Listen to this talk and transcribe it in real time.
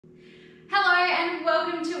Hello and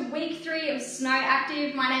welcome to week 3 of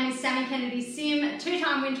SnowActive. My name is Sami Kennedy-Sim,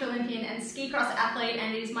 two-time Winter Olympian and ski cross athlete,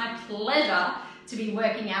 and it is my pleasure to be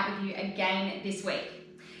working out with you again this week.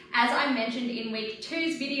 As I mentioned in week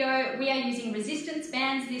 2's video, we are using resistance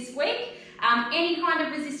bands this week. Any kind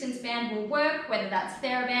of resistance band will work, whether that's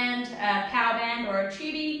TheraBand, a power band or a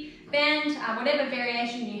tubey band, whatever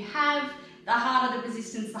variation you have, the harder the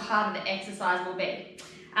resistance, the harder the exercise will be.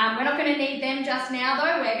 We're not going to need them just now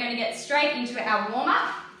though, we're going to get straight into our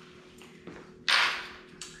warm-up.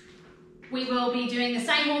 We will be doing the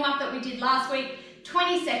same warm-up that we did last week,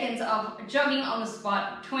 20 seconds of jogging on the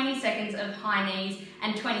spot, 20 seconds of high knees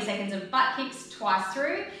and 20 seconds of butt kicks twice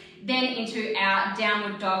through, then into our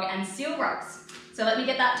downward dog and seal rocks. So let me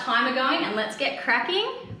get that timer going and let's get cracking.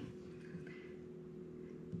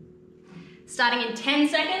 Starting in 10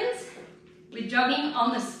 seconds with jogging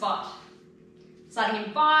on the spot. Starting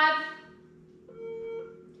in 5,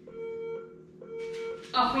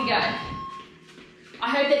 off we go. I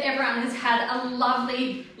hope that everyone has had a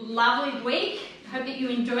lovely, lovely week. I hope that you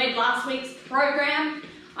enjoyed last week's program.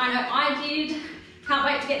 I know I did. Can't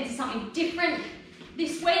wait to get into something different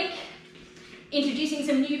this week. Introducing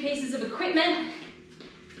some new pieces of equipment.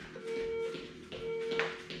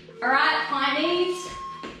 All right, high knees.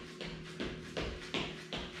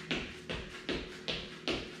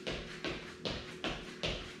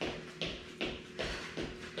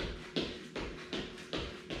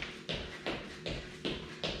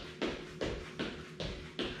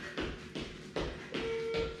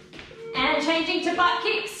 And changing to butt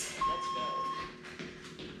kicks. Let's go.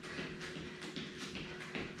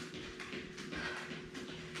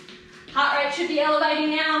 Heart rate should be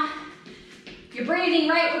elevating now. Your breathing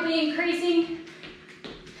rate will be increasing.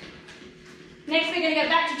 Next, we're going to go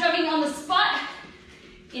back to jogging on the spot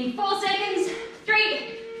in 4 seconds.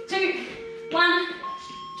 3, 2, 1.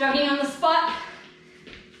 Jogging on the spot.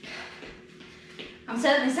 I'm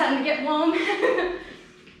certainly starting to get warm.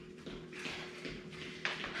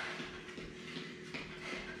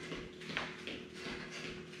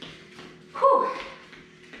 Whew.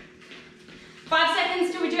 5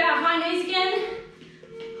 seconds till we do our high knees again.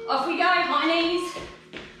 Off we go, high knees.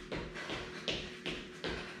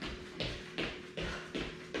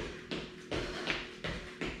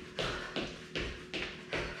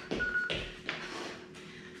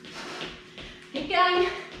 Keep going.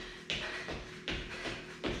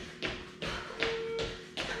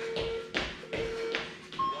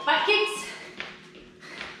 Butt kicks.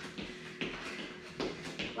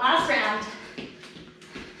 Last round.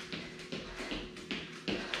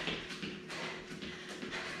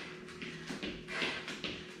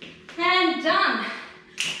 And done.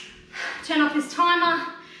 Turn off this timer.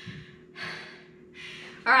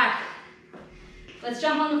 All right, let's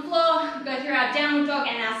jump on the floor, go through our downward dog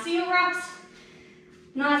and our seal rocks.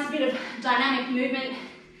 Nice bit of dynamic movement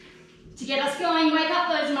to get us going, wake up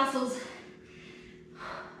those muscles.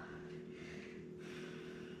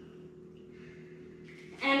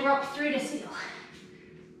 And rock through to seal.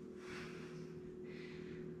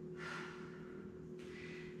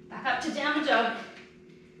 Back up to downward dog.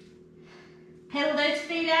 Pedal those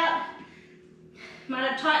feet out. Might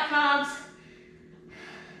have tight calves.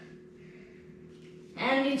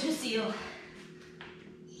 And into seal.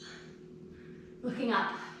 Looking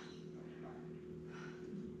up.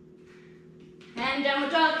 And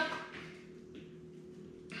downward dog.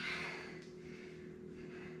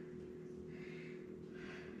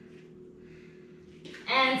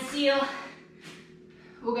 And seal.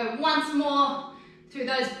 We'll go once more through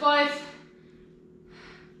those both.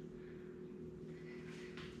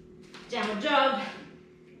 Downward dog.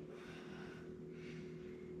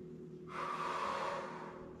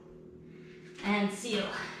 And seal.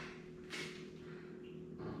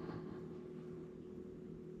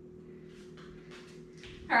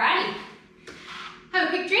 Alrighty. Have a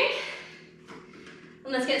quick drink.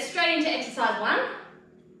 And let's get straight into exercise 1.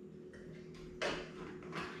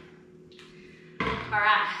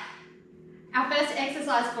 Alright. Our first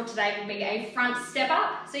exercise for today will be a front step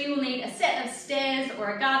up. So you will need a set of stairs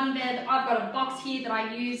or a garden bed. I've got a box here that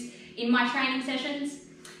I use in my training sessions.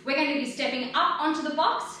 We're going to be stepping up onto the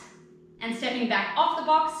box and stepping back off the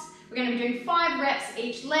box. We're going to be doing 5 reps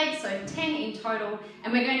each leg, so 10 in total,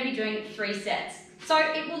 and we're going to be doing 3 sets. So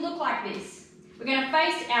it will look like this. We're going to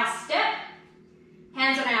face our step,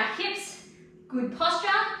 hands on our hips, good posture,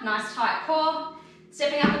 nice tight core.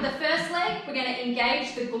 Stepping up with the first leg, we're going to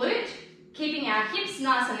engage the glute, keeping our hips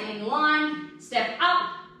nice and in line. Step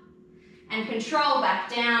up and control back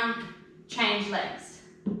down, change legs.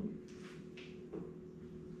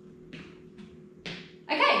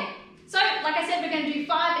 Okay, so like I said, we're going to do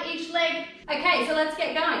 5 each leg, Okay, so let's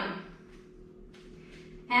get going.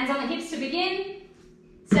 Hands on the hips to begin.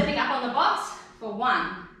 Stepping up on the box for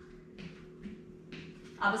 1.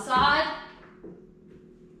 Other side.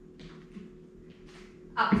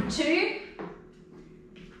 Up for 2.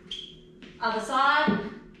 Other side.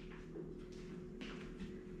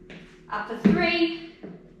 Up for 3.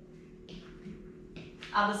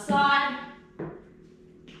 Other side.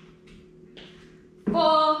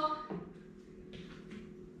 4.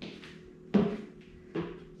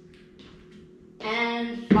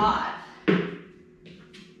 And 5.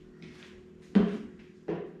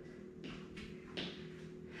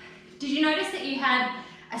 Did you notice that you had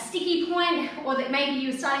a sticky point, or that maybe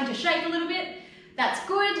you were starting to shake a little bit? That's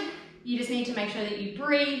good. You just need to make sure that you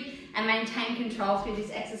breathe and maintain control through this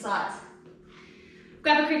exercise.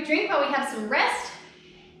 Grab a quick drink while we have some rest.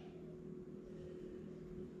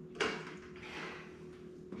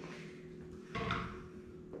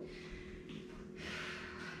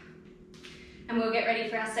 And we'll get ready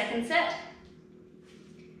for our second set.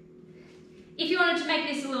 If you wanted to make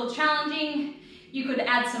this a little challenging, you could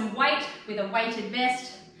add some weight with a weighted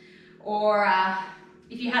vest, or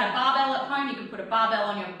if you had a barbell at home, you could put a barbell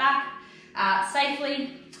on your back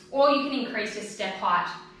safely, or you can increase your step height.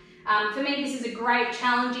 For me, this is a great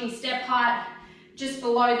challenging step height, just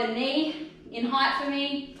below the knee in height for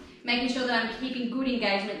me, making sure that I'm keeping good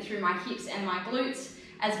engagement through my hips and my glutes,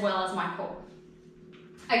 as well as my core.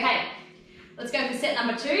 Okay. Let's go for set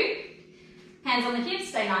number 2. Hands on the hips,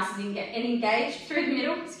 stay nice and engaged through the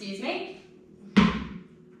middle, excuse me.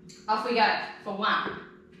 Off we go for 1.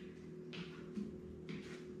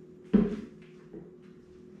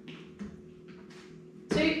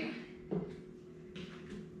 2.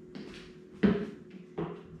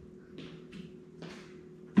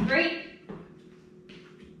 3.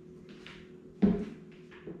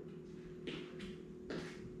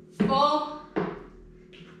 4.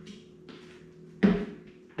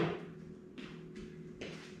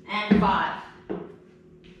 And 5.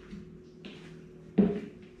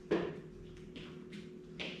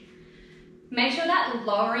 Make sure that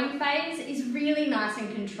lowering phase is really nice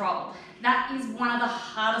and controlled. That is one of the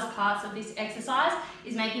hardest parts of this exercise,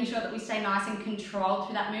 is making sure that we stay nice and controlled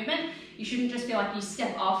through that movement. You shouldn't just feel like you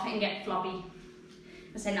step off and get floppy.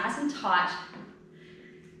 But stay nice and tight.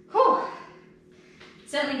 Whew.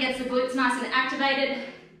 Certainly gets the glutes nice and activated.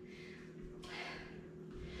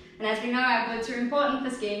 And as we know, our glutes are important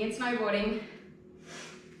for skiing and snowboarding.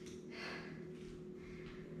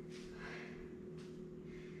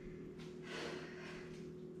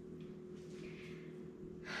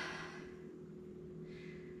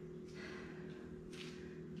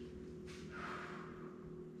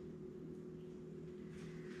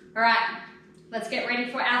 All right, let's get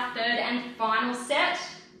ready for our third and final set.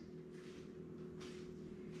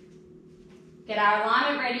 Get our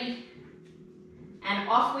alignment ready. And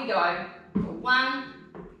off we go for 1.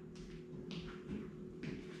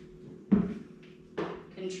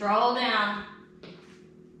 Control down.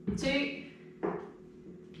 2.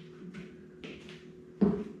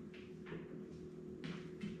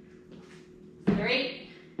 3.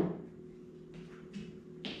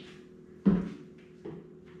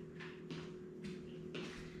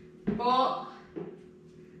 4.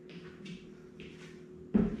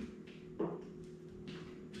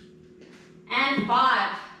 And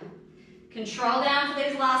 5. Control down for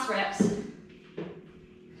these last reps.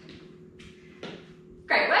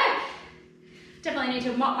 Great work. Definitely need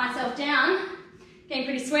to mop myself down. Getting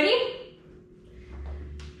pretty sweaty.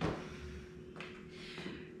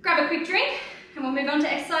 Grab a quick drink and we'll move on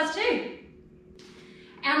to exercise 2.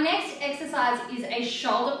 Our next exercise is a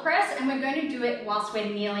shoulder press, and we're going to do it whilst we're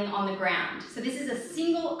kneeling on the ground. So this is a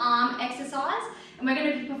single arm exercise, and we're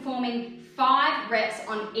going to be performing 5 reps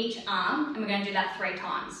on each arm, and we're going to do that 3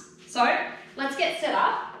 times. So let's get set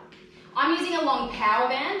up. I'm using a long power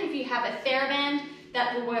band. If you have a TheraBand,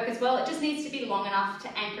 that will work as well. It just needs to be long enough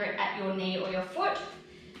to anchor it at your knee or your foot.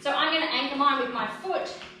 So I'm going to anchor mine with my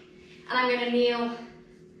foot, and I'm going to kneel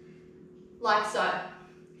like so.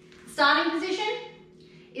 Starting position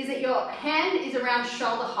is that your hand is around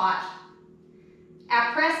shoulder height.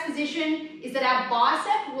 Our press position is that our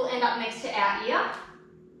bicep will end up next to our ear,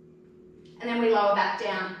 and then we lower back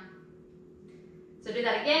down. So do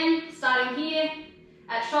that again, starting here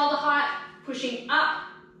at shoulder height, pushing up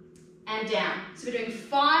and down. So we're doing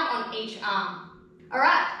 5 on each arm. All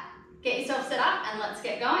right, get yourself set up and let's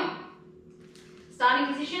get going.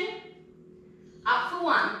 Starting position, up for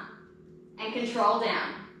 1 and control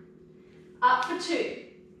down. Up for 2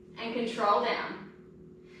 and control down.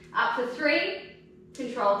 Up for 3,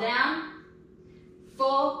 control down.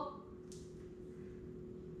 4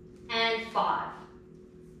 and and 5.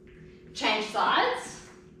 Change sides.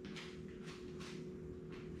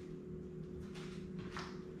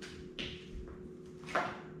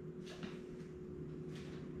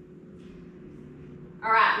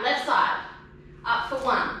 All right, left side. Up for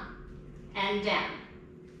 1 and down.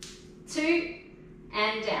 2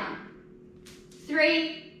 and down.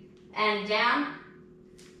 3 and down.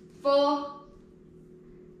 4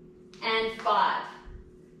 and 5.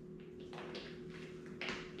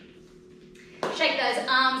 Shake those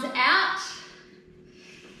arms out.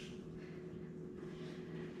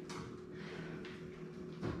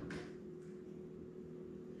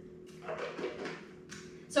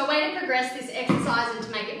 So a way to progress this exercise and to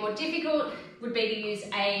make it more difficult would be to use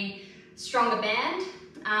a stronger band.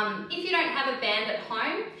 If you don't have a band at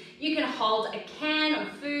home, you can hold a can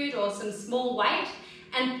of food or some small weight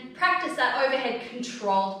and practice that overhead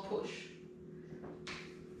controlled push.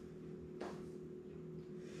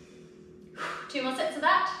 2 more sets of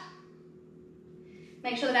that.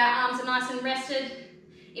 Make sure that our arms are nice and rested.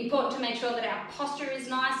 Important to make sure that our posture is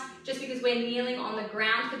nice. Just because we're kneeling on the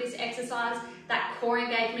ground for this exercise, that core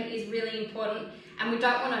engagement is really important, and we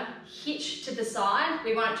don't want to hitch to the side.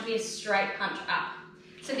 We want it to be a straight punch up.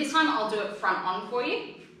 So this time I'll do it front on for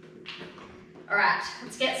you. All right,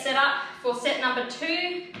 let's get set up for set number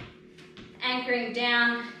 2. Anchoring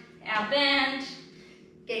down our band,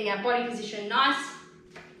 getting our body position nice.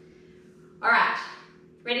 All right,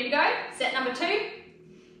 ready to go? Set number 2.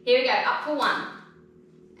 Here we go, up for 1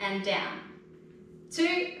 and down.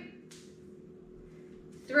 2,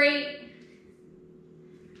 3,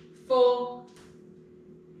 4,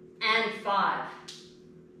 and 5.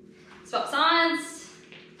 Swap sides.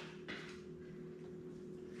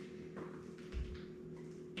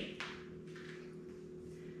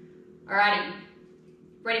 Alrighty,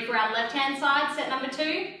 ready for our left hand side, set number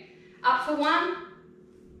 2. Up for 1,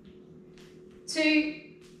 2,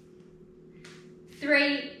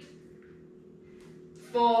 3,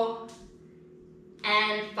 4,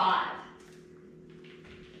 and 5.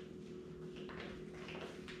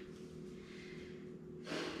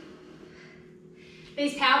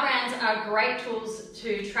 These power bands are great tools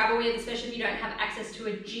to travel with, especially if you don't have access to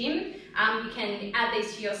a gym. You can add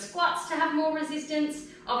these to your squats to have more resistance.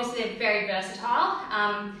 Obviously, they're very versatile,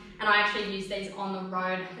 and I actually use these on the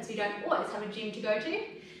road as we don't always have a gym to go to.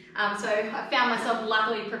 So I found myself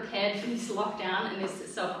luckily prepared for this lockdown and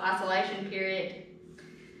this self-isolation period.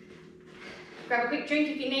 Grab a quick drink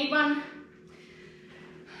if you need one.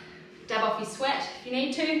 Dab off your sweat if you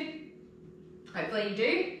need to. Hopefully you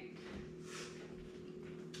do.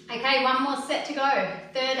 Okay, 1 more set to go.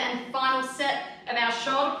 3rd and final set of our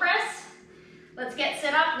shoulder press. Let's get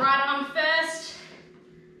set up. Right arm first.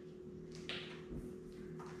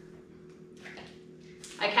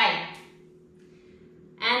 Okay.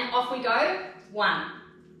 And off we go. 1,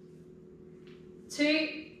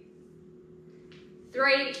 2,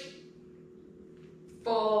 3,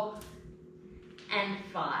 4, and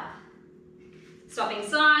 5. Swapping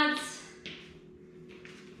sides.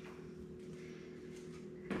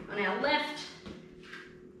 On our left.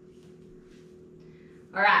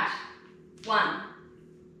 All right. 1,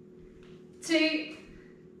 2,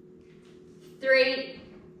 3,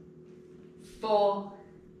 4,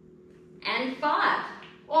 and 5.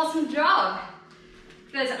 Awesome job.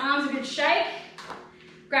 Give those arms a good shake.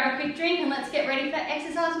 Grab a quick drink and let's get ready for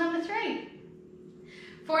exercise number 3.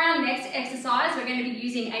 For our next exercise, we're going to be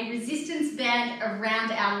using a resistance band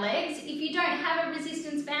around our legs. If you don't have a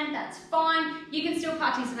resistance band, that's fine. You can still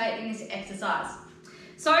participate in this exercise.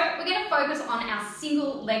 So we're going to focus on our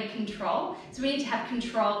single leg control. So we need to have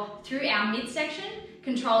control through our midsection,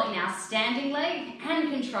 control in our standing leg,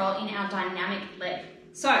 and control in our dynamic leg.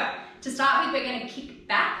 So to start with, we're going to kick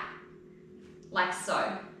back like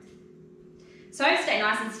so. So stay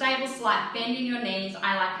nice and stable, slight bend in your knees.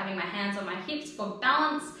 I like having my hands on my hips for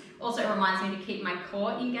balance. Also reminds me to keep my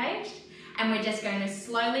core engaged. And we're just going to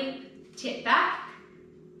slowly tip back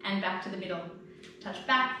and back to the middle. Touch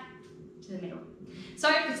back to the middle.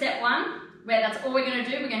 So for step 1, where that's all we're going to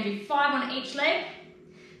do, we're going to do 5 on each leg.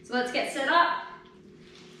 So let's get set up.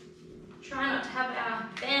 Try not to have our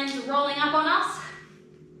bands rolling up on us.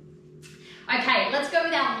 Okay, let's go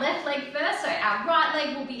with our left leg first. So our right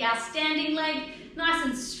leg will be our standing leg, nice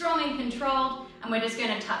and strong and controlled, and we're just going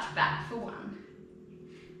to touch back for 1,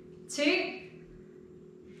 2,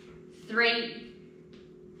 3,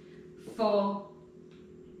 4,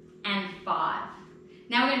 and 5.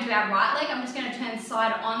 Now we're going to do our right leg. I'm just going to turn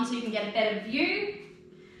side on so you can get a better view.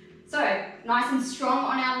 So nice and strong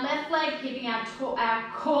on our left leg, keeping our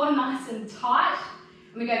core nice and tight.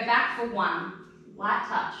 And we go back for 1, light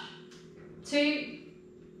touch. 2,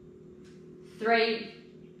 3,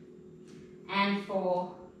 and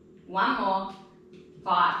 4. One more,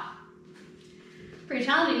 5. Pretty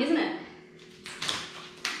challenging, isn't it?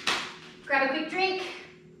 Grab a quick drink.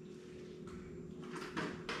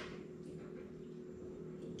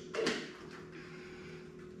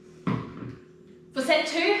 For set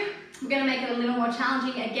 2, we're going to make it a little more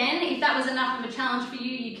challenging again. If that was enough of a challenge for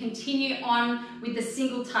you, you continue on with the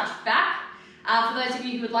single touch back. For those of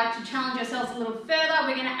you who would like to challenge yourselves a little further,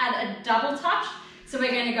 we're going to add a double touch. So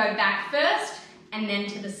we're going to go back first and then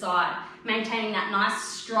to the side, maintaining that nice,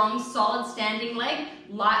 strong, solid standing leg,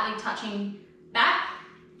 lightly touching back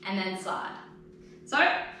and then side. So,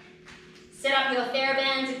 set up your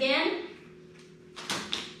TheraBands again.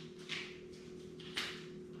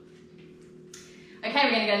 Okay,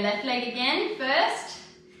 we're going to go left leg again first.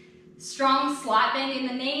 Strong slight bend in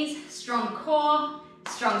the knees, strong core,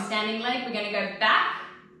 strong standing leg. We're going to go back,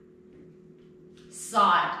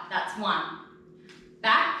 side, that's 1.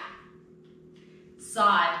 Back,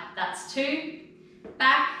 side, that's 2.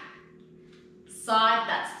 Back, side,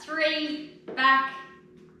 that's 3. Back,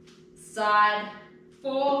 side,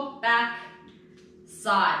 4. Back,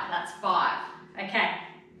 side, that's 5. Okay,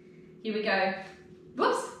 here we go.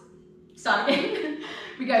 Whoops, start again.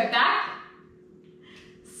 We go back,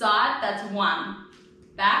 side, that's 1.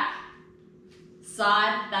 Back,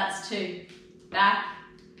 side, that's 2. Back,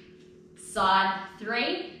 side,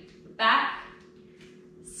 3. Back,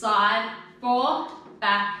 side, 4.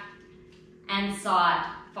 Back, and side,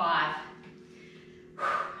 5.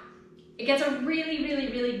 It gets a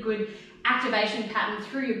really good activation pattern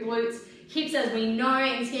through your glutes. Hips, as we know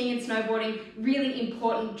in skiing and snowboarding, really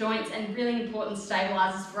important joints and really important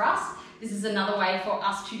stabilizers for us. This is another way for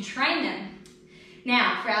us to train them.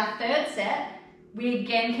 Now, for our third set, we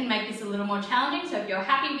again can make this a little more challenging. So if you're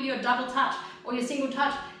happy with your double touch or your single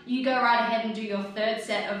touch, you go right ahead and do your third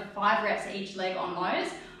set of 5 reps each leg on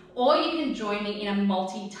those, or you can join me in a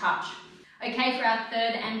multi-touch. Okay, for our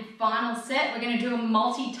third and final set, we're going to do a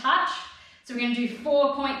multi-touch. So we're going to do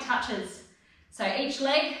 4-point touches. So each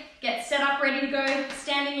leg gets set up, ready to go.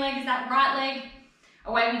 Standing leg is that right leg.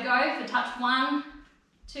 Away we go for touch 1,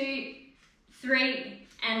 2, 3,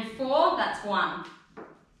 and 4. That's 1.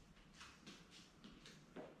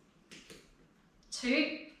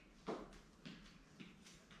 2,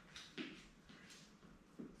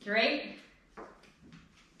 3,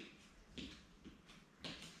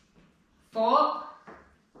 4,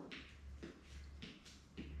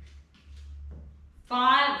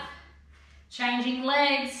 5, changing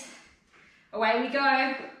legs, away we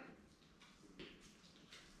go.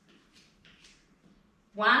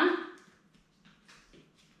 1,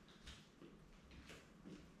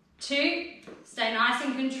 2, stay nice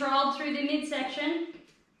and controlled through the midsection.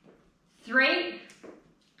 3,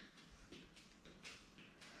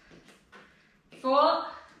 4,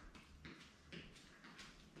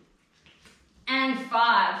 and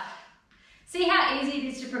 5. See how easy it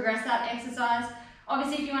is to progress that exercise?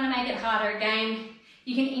 Obviously, if you want to make it harder again,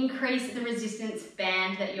 you can increase the resistance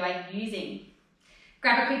band that you are using.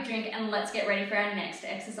 Grab a quick drink and let's get ready for our next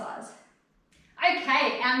exercise.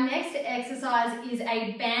 Okay, our next exercise is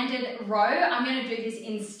a banded row. I'm going to do this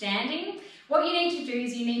in standing. What you need to do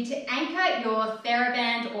is you need to anchor your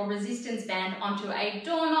TheraBand or resistance band onto a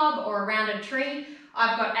doorknob or around a tree.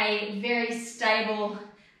 I've got a very stable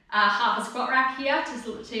half a squat rack here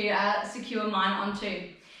to secure mine onto.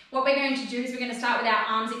 What we're going to do is we're going to start with our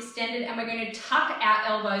arms extended and we're going to tuck our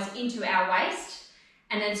elbows into our waist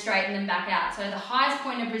and then straighten them back out. So the highest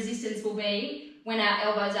point of resistance will be when our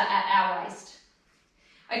elbows are at our waist.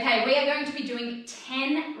 Okay, we are going to be doing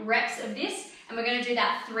 10 reps of this and we're going to do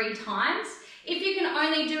that 3 times. If you can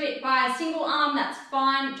only do it by a single arm, that's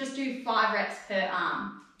fine. Just do 5 reps per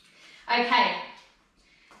arm. Okay,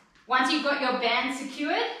 once you've got your band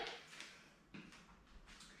secured,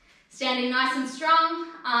 standing nice and strong,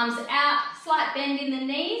 arms out, slight bend in the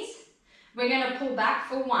knees. We're going to pull back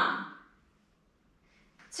for 1,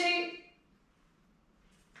 2,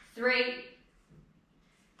 3,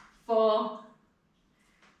 4,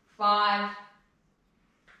 5,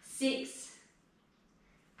 6,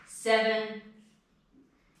 7,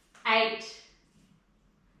 8,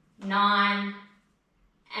 9,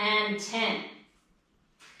 and 10.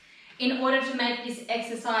 In order to make this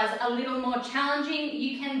exercise a little more challenging,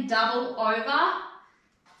 you can double over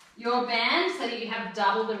your band so that you have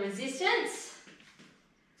double the resistance,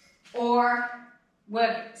 or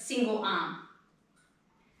work single arm.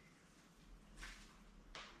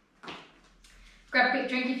 Grab a quick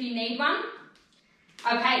drink if you need one.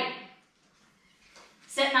 Okay,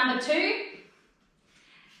 set number 2,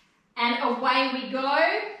 and away we go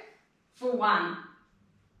for 1,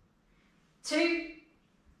 2,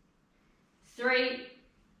 3,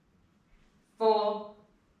 4,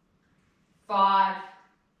 5,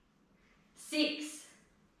 6,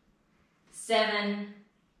 7,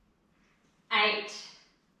 8,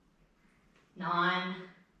 9,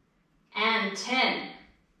 and 10.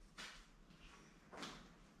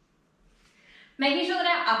 Making sure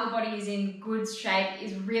that our upper body is in good shape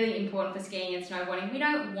is really important for skiing and snowboarding. We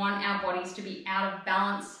don't want our bodies to be out of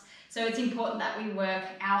balance, so it's important that we work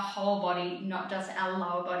our whole body, not just our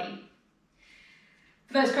lower body.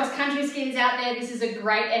 For those cross-country skiers out there, this is a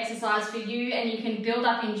great exercise for you, and you can build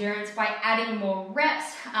up endurance by adding more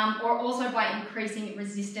reps or also by increasing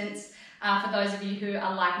resistance for those of you who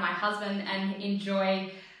are like my husband and enjoy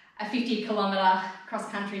a 50-kilometre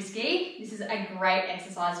cross-country ski. This is a great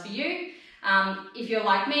exercise for you. If you're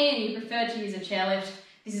like me and you prefer to use a chairlift,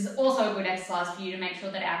 this is also a good exercise for you to make sure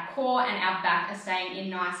that our core and our back are staying in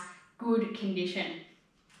nice, good condition.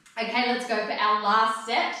 Okay, let's go for our last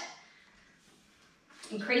set.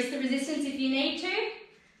 Increase the resistance if you need to.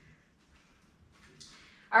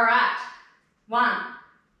 All right, 1,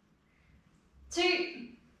 2,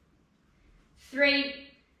 3,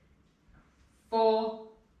 4,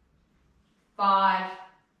 5,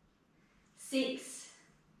 6,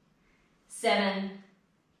 7,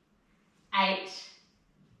 8,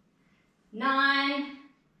 9,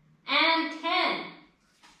 and 10.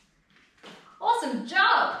 Awesome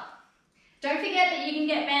job. Don't forget that you can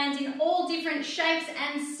get bands in all different shapes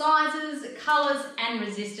and sizes, colors, and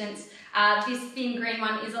resistance. This thin green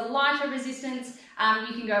one is a lighter resistance.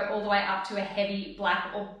 You can go all the way up to a heavy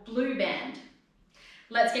black or blue band.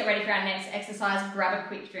 Let's get ready for our next exercise. Grab a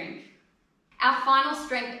quick drink. Our final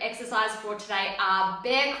strength exercise for today are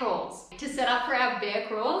bear crawls. To set up for our bear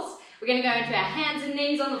crawls, we're going to go into our hands and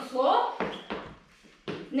knees on the floor,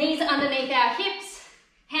 knees underneath our hips,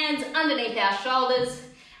 hands underneath our shoulders,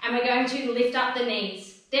 and we're going to lift up the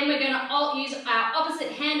knees. Then we're going to use our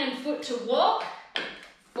opposite hand and foot to walk,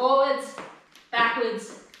 forwards,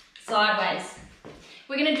 backwards, sideways.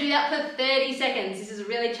 We're going to do that for 30 seconds. This is a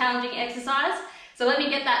really challenging exercise, so let me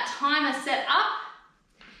get that timer set up.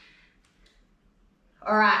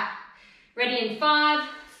 All right, ready in 5,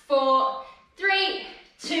 4, 3,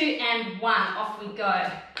 2, and 1. Off we go.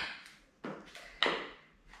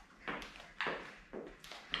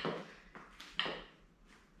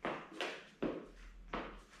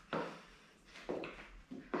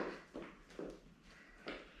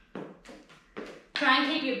 Try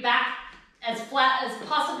and keep your back as flat as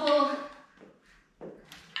possible.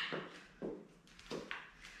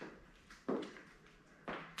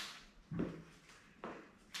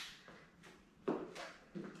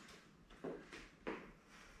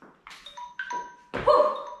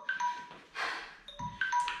 Whew.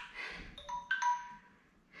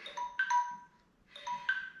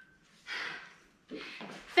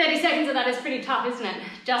 30 seconds of that is pretty tough, isn't it?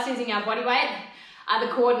 Just using our body weight. The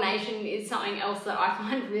coordination is something else that I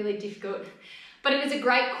find really difficult. But it is a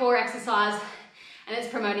great core exercise and it's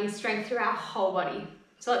promoting strength through our whole body.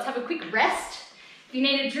 So let's have a quick rest. If you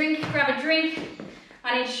need a drink, grab a drink.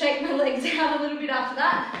 I need to shake my legs out a little bit after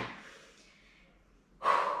that.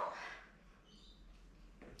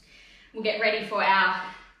 We'll get ready for our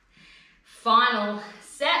final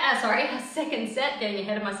set, our second set, getting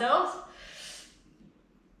ahead of myself.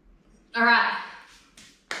 All right.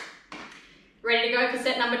 Ready to go for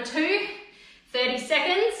set number 2, 30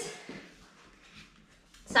 seconds.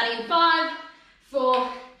 Starting in 5, 4,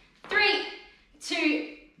 3,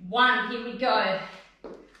 2, 1. Here we go.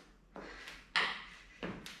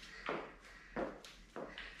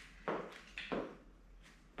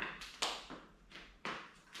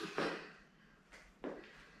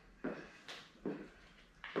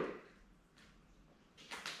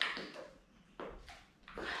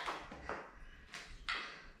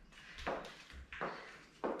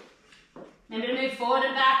 Remember to move forward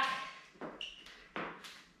and back.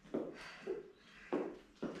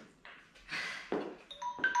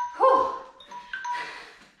 Whew.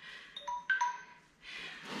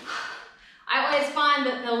 I always find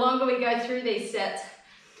that the longer we go through these sets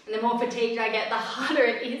and the more fatigued I get, the harder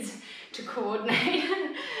it is to coordinate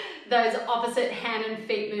those opposite hand and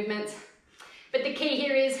feet movements. But the key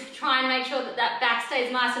here is try and make sure that that back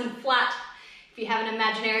stays nice and flat. If you have an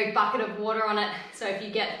imaginary bucket of water on it, so if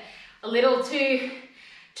you get a little too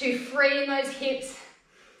free in those hips,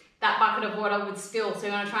 that bucket of water would spill. So we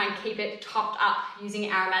want to try and keep it topped up using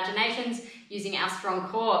our imaginations, using our strong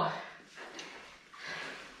core.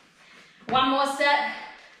 One more set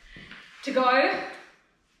to go.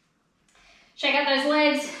 Shake out those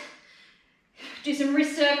legs, do some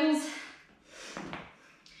wrist circles.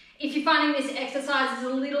 If you're finding this exercise is a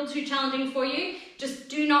little too challenging for you, just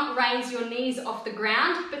do not raise your knees off the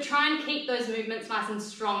ground, but try and keep those movements nice and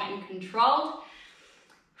strong and controlled.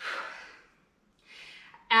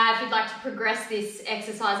 If you'd like to progress this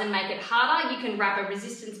exercise and make it harder, you can wrap a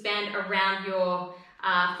resistance band around your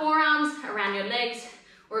forearms, around your legs,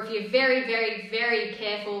 or if you're very, very, very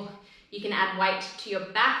careful, you can add weight to your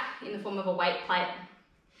back in the form of a weight plate.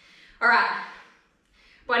 All right,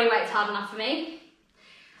 body weight's hard enough for me.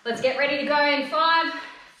 Let's get ready to go in 5,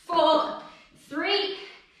 4, 3,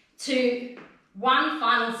 2, 1,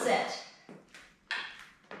 final set.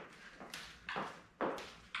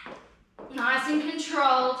 Nice and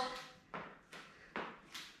controlled.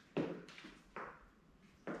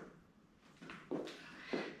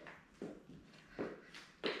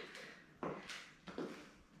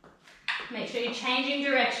 Make sure you're changing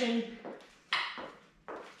direction.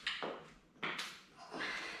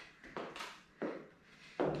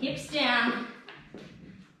 Hips down.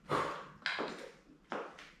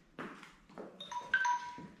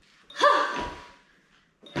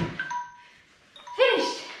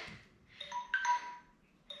 Finished.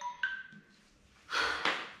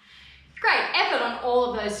 Great effort on all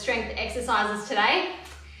of those strength exercises today,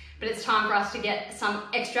 but it's time for us to get some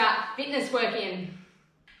extra fitness work in.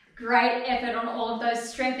 Great effort on all of those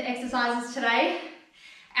strength exercises today.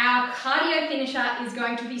 Our cardio finisher is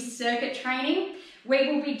going to be circuit training.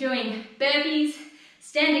 We will be doing burpees,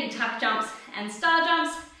 standing tuck jumps and star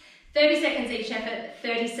jumps, 30 seconds each effort,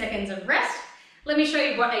 30 seconds of rest. Let me show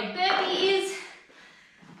you what a burpee is.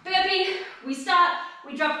 Burpee, we start,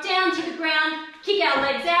 we drop down to the ground, kick our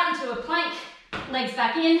legs out into a plank, legs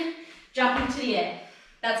back in, jump into the air.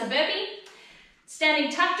 That's a burpee.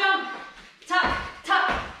 Standing tuck jump, tuck,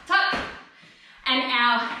 tuck, tuck. And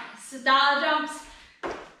our star jumps.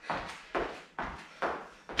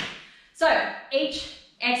 So each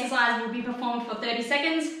exercise will be performed for 30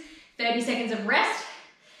 seconds, 30 seconds of rest.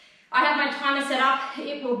 I have my timer set up.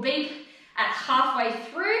 It will beep at halfway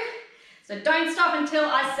through, so don't stop until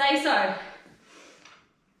I say so.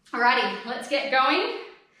 Alrighty, let's get going.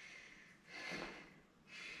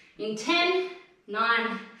 In 10,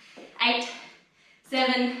 9, 8,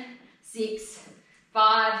 7, 6,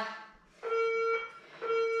 5.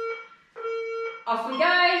 Off we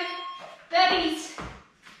go. Burpees.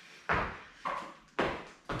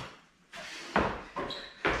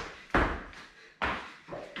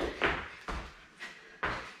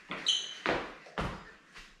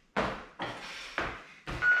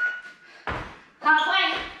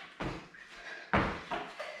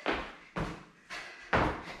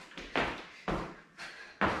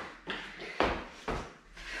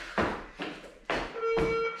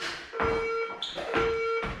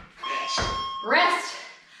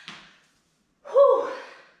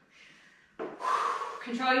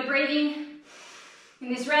 Control your breathing in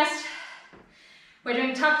this rest. We're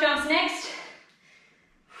doing tuck jumps next.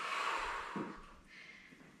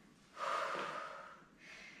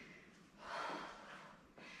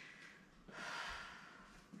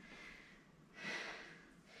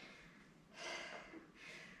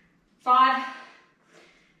 Five,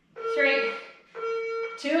 3,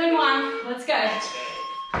 2 and 1, let's go.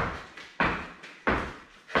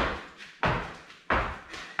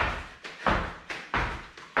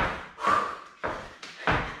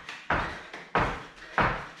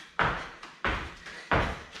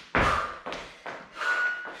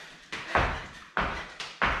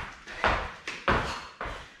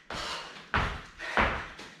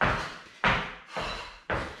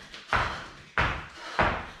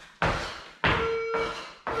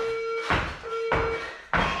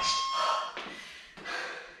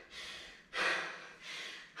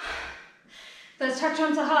 Those tuck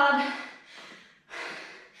jumps are hard.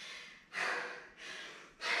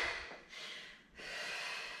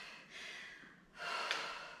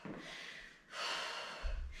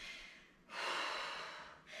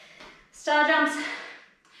 Star jumps.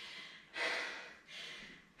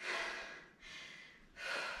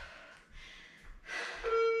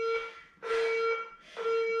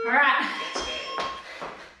 All right.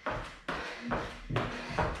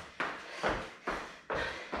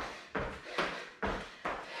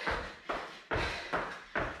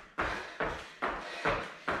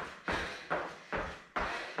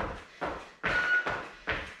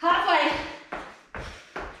 Halfway.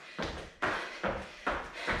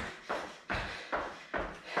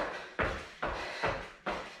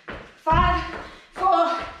 Five,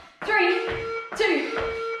 4, 3, 2,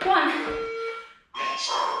 1.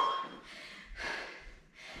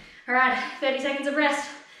 All right, 30 seconds of rest.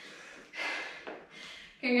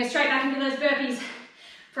 Gonna go straight back into those burpees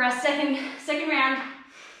for our second round.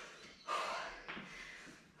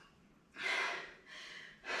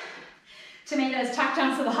 To me, those tuck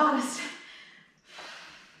jumps are the hardest.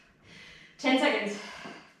 10 seconds.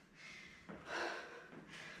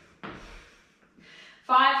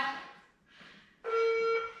 5.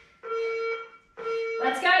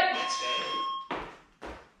 Let's go.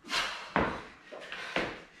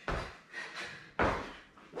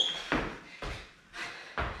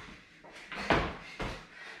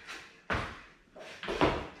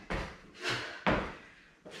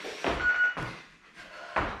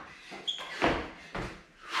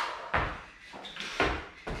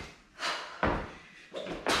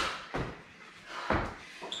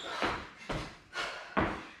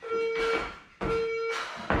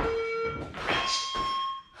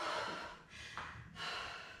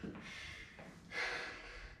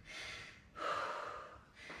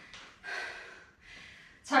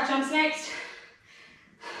 Tuck jumps next.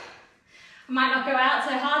 I might not go out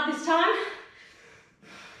so hard this time.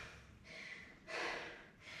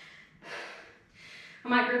 I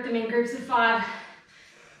might group them in groups of 5.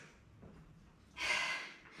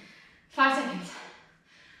 5 seconds.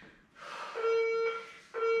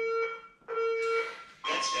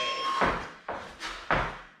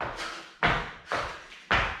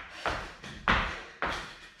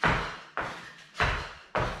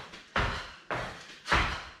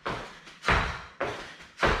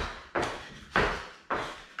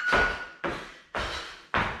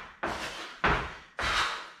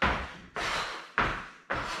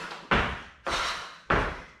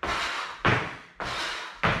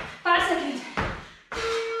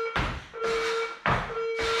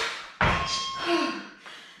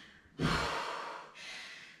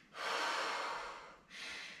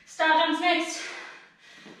 Star jumps next.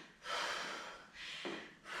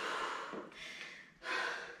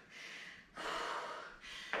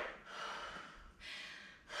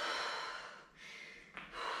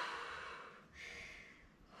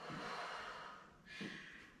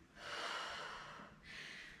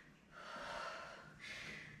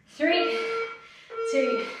 Three,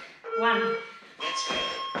 2, 1.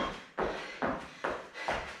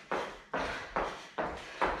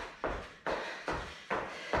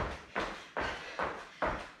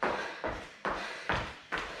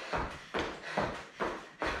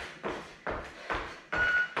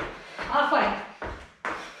 Halfway.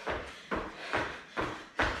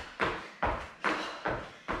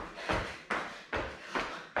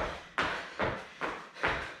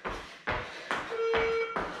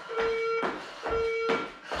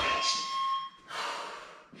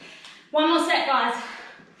 One more set, guys.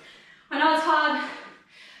 I know it's hard.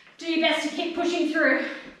 Do your best to keep pushing through.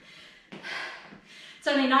 It's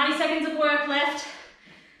only 90 seconds of work left.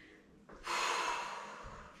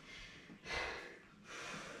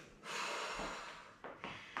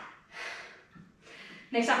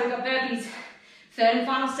 Next up, we've got burpees. Third and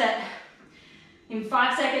final set. In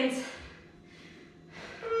 5 seconds.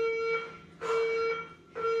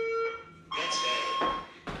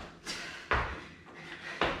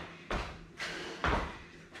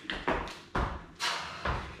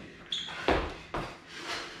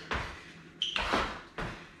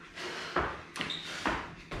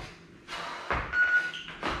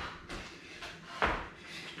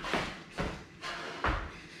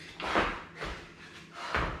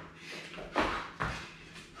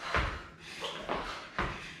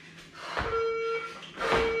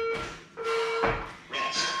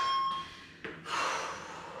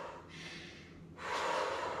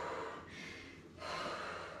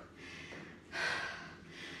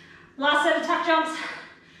 Last set of tuck jumps.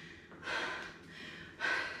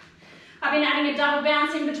 I've been adding a double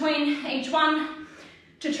bounce in between each one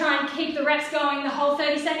to try and keep the reps going the whole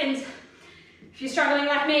 30 seconds. If you're struggling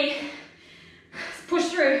like me, push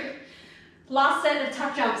through. Last set of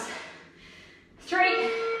tuck jumps. 3.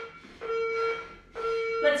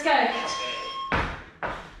 Let's go.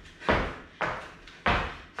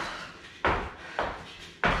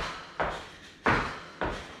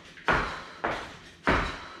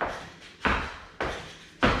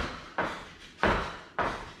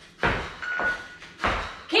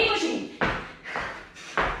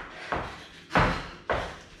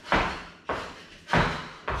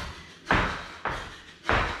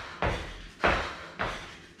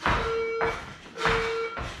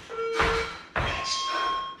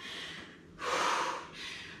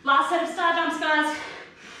 Last set of star jumps, guys.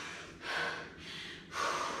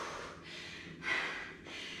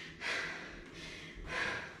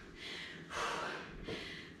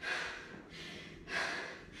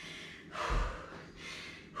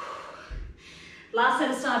 Last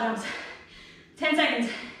set of star jumps. 10 seconds.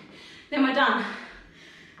 Then we're done.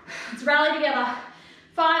 Let's rally together.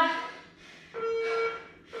 5,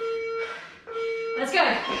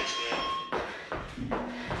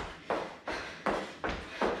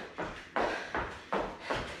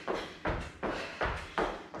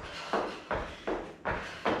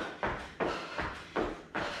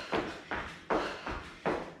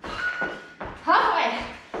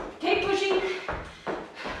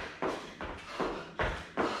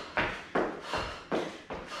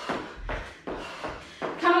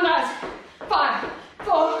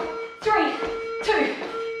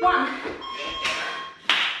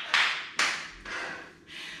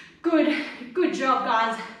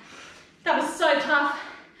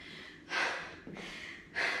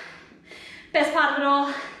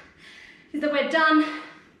 that we're done.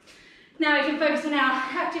 Now we can focus on our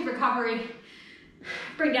active recovery,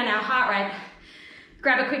 bring down our heart rate,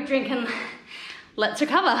 grab a quick drink and let's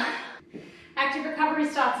recover. Active recovery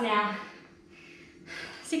starts now.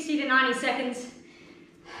 60 to 90 seconds.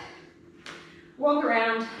 Walk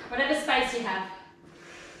around, whatever space you have.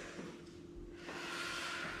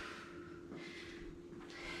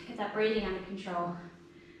 Get that breathing under control.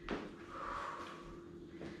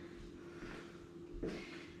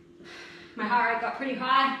 My heart rate got pretty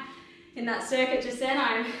high in that circuit just then.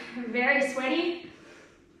 I'm very sweaty.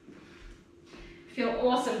 Feel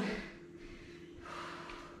awesome.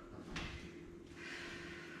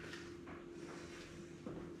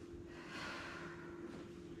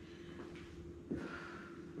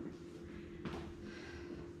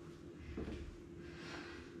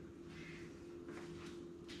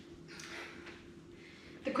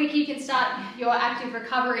 The quicker you can start your active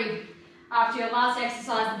recovery after your last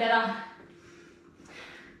exercise, the better.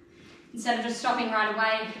 Instead of just stopping right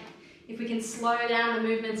away, if we can slow down the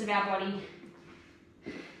movements of our body,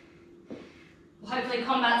 we'll hopefully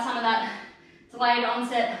combat some of that delayed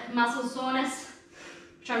onset muscle soreness,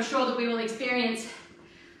 which I'm sure that we will experience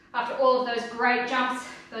after all of those great jumps,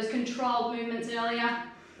 those controlled movements earlier.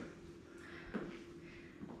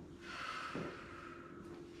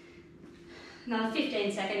 Another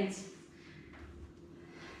 15 seconds.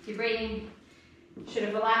 Your breathing should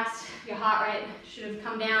have relaxed, your heart rate should have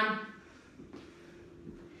come down.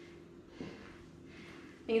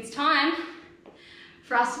 I think it's time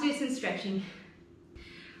for us to do some stretching.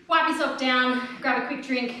 Wipe yourself down, grab a quick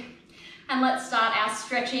drink, and let's start our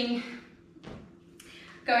stretching.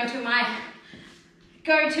 Go into my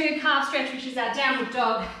go-to calf stretch, which is our downward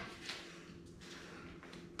dog.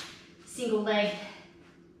 Single leg.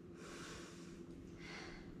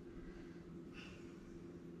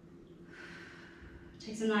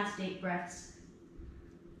 Take some nice deep breaths.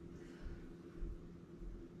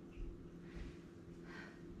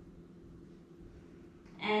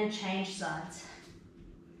 And change sides.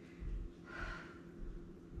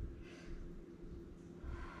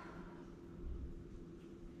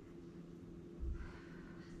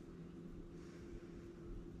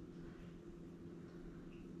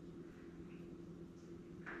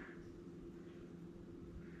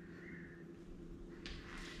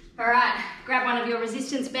 All right, grab one of your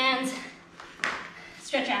resistance bands,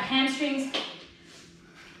 stretch our hamstrings.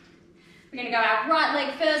 We're gonna go our right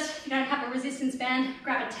leg first. If you don't have a resistance band,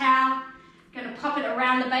 grab a towel. We're gonna pop it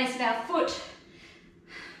around the base of our foot,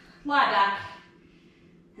 lie back,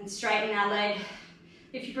 and straighten our leg.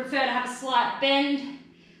 If you prefer to have a slight bend,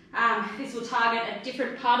 this will target a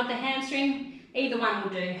different part of the hamstring. Either one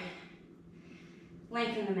will do.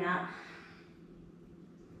 Lengthen them out.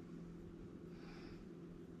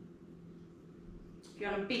 If you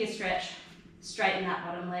want a bigger stretch, straighten that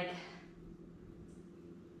bottom leg.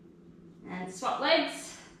 And swap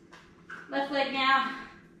legs. Left leg now.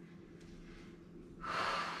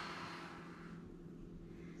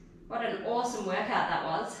 What an awesome workout that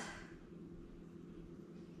was.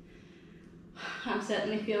 I'm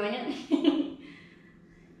certainly feeling it.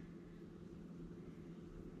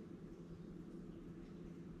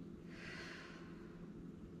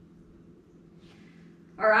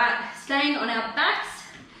 All right, staying on our backs,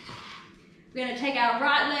 we're going to take our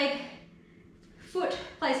right leg, foot,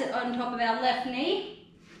 place it on top of our left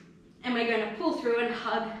knee, and we're going to pull through and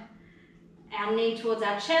hug our knee towards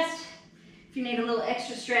our chest. If you need a little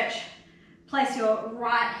extra stretch, place your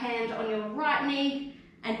right hand on your right knee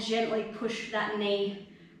and gently push that knee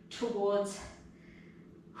towards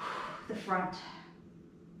the front.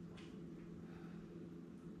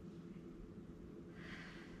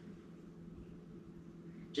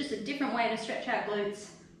 Just a different way to stretch our glutes.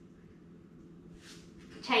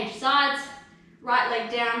 Change sides, right leg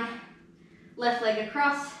down, left leg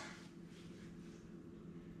across.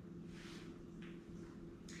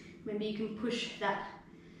 Maybe you can push that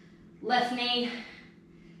left knee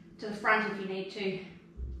to the front if you need to.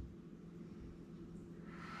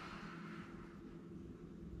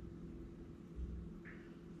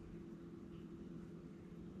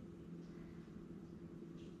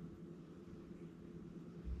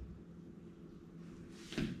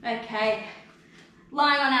 Okay,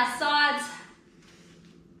 lying on our sides,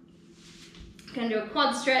 going to do a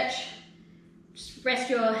quad stretch. Just rest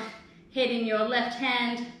your head in your left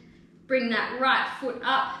hand, bring that right foot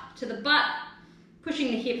up to the butt, pushing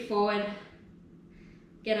the hip forward.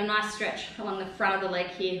 Get a nice stretch along the front of the leg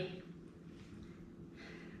here.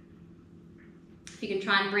 If you can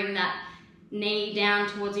try and bring that knee down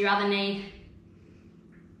towards your other knee,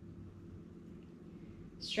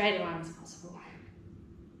 straight line as possible.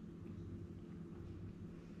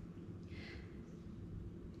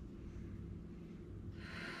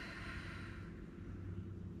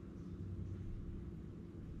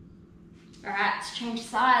 All right, let's change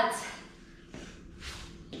sides.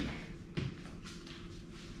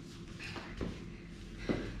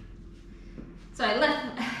 So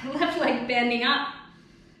left leg bending up,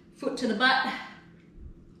 foot to the butt.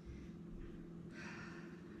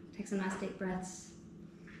 Take some nice deep breaths.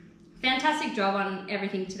 Fantastic job on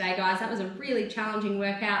everything today, guys. That was a really challenging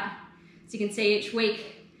workout. As you can see, each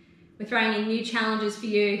week we're throwing in new challenges for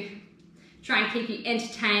you, try and keep you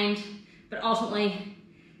entertained, but ultimately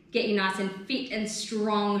get you nice and fit and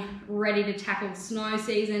strong, ready to tackle snow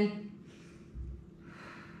season.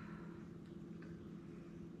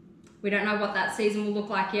 We don't know what that season will look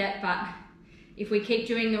like yet, but if we keep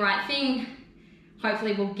doing the right thing,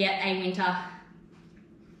 hopefully we'll get a winter.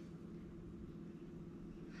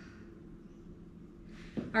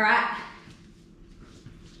 All right.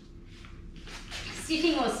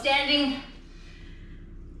 Sitting or standing,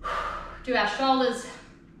 do our shoulders,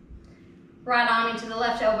 right arm into the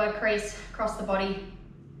left elbow crease, across the body.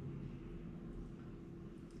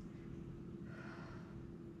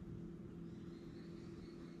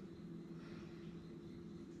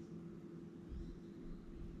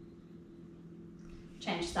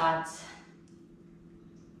 Change sides.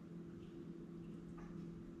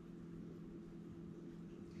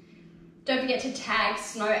 Don't forget to tag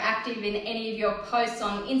SnowActive in any of your posts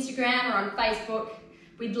on Instagram or on Facebook.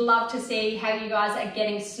 We'd love to see how you guys are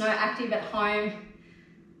getting SnowActive at home.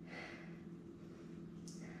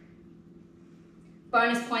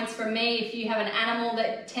 Bonus points from me if you have an animal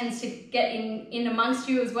that tends to get in amongst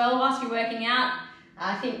you as well whilst you're working out.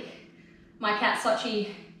 I think my cat Sochi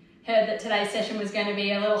heard that today's session was going to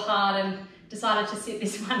be a little hard and decided to sit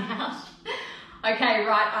this one out. Okay,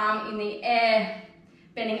 right arm in the air,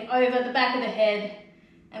 bending over the back of the head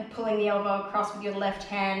and pulling the elbow across with your left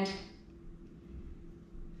hand.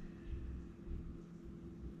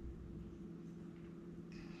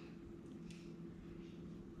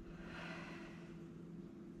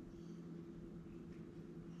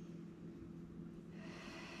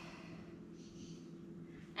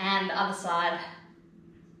 And the other side.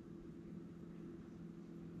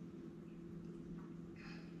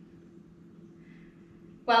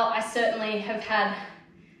 Well, I certainly have had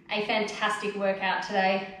a fantastic workout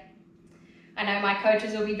today. I know my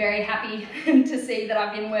coaches will be very happy to see that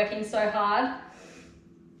I've been working so hard.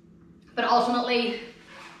 But ultimately,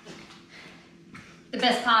 the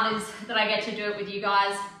best part is that I get to do it with you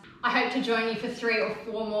guys. I hope to join you for 3 or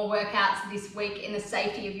 4 more workouts this week in the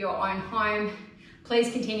safety of your own home.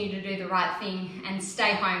 Please continue to do the right thing and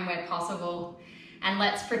stay home where possible. And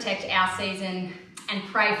let's protect our season and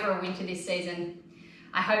pray for a winter this season.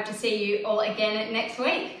 I hope to see you all again next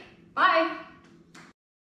week. Bye.